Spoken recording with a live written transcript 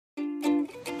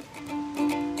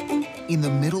In the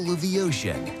middle of the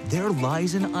ocean, there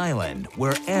lies an island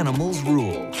where animals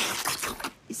rule.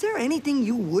 Is there anything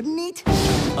you wouldn't eat?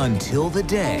 Until the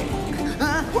day.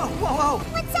 Whoa, whoa, whoa!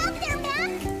 What's out there, Mac?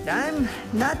 I'm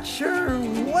not sure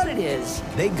what it is.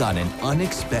 They got an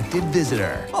unexpected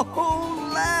visitor.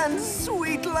 Oh, land,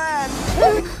 sweet land!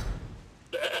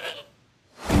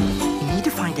 We need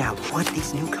to find out what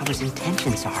these newcomers'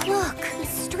 intentions are. Look, he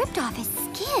stripped off his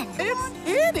skin. It's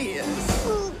hideous!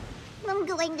 Ooh, I'm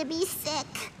going to be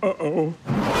sick. Uh-oh.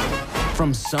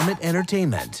 From Summit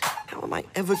Entertainment. How am I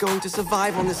ever going to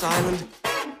survive on this island?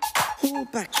 Pull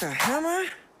back the hammer,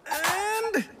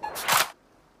 and...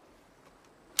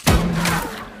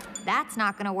 That's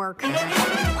not gonna work.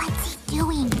 What's he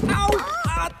doing? Ow!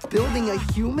 Building a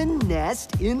human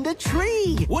nest in the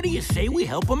tree! What do you say we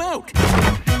help him out?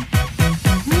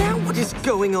 Now what is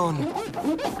going on?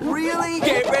 Really?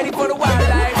 Get ready for the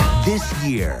wildlife! This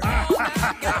year.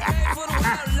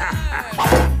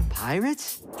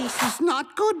 Pirates? This is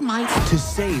not good, mate. To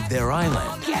save their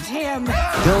island. Get him!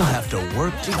 They'll have to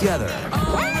work together.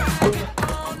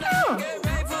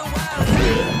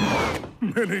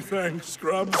 Many thanks,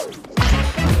 Scrubs.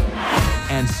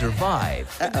 And survive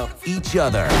each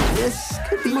other. This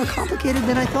could be more complicated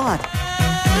than I thought.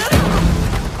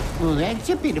 Well, that's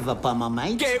a bit of a bummer,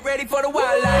 mate. Get ready for the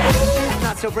wildlife!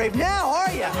 Not so brave now,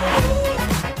 are you?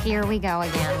 Here we go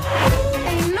again.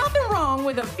 Ain't nothing wrong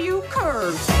with a few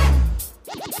curves.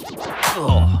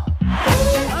 Oh.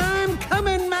 I'm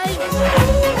coming, mate.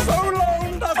 So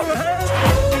long, Knucklehead.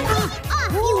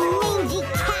 You mangy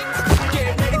cat!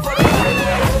 Get ready for the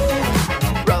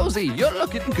wildlife! Rosie, you're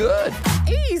looking good.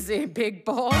 Easy, big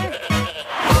boy.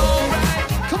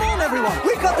 Come on, everyone!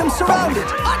 We've got them surrounded!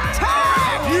 Attack!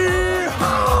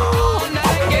 All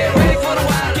night, get ready for the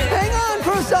wildlife! Hang on,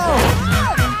 Crusoe!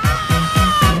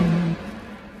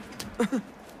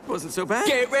 Wasn't so bad.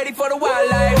 Get ready for the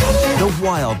wildlife! The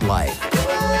wildlife.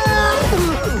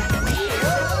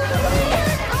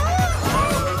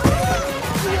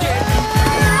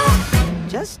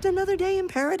 Just another day in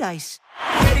paradise.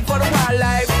 Ready for the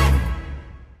wildlife!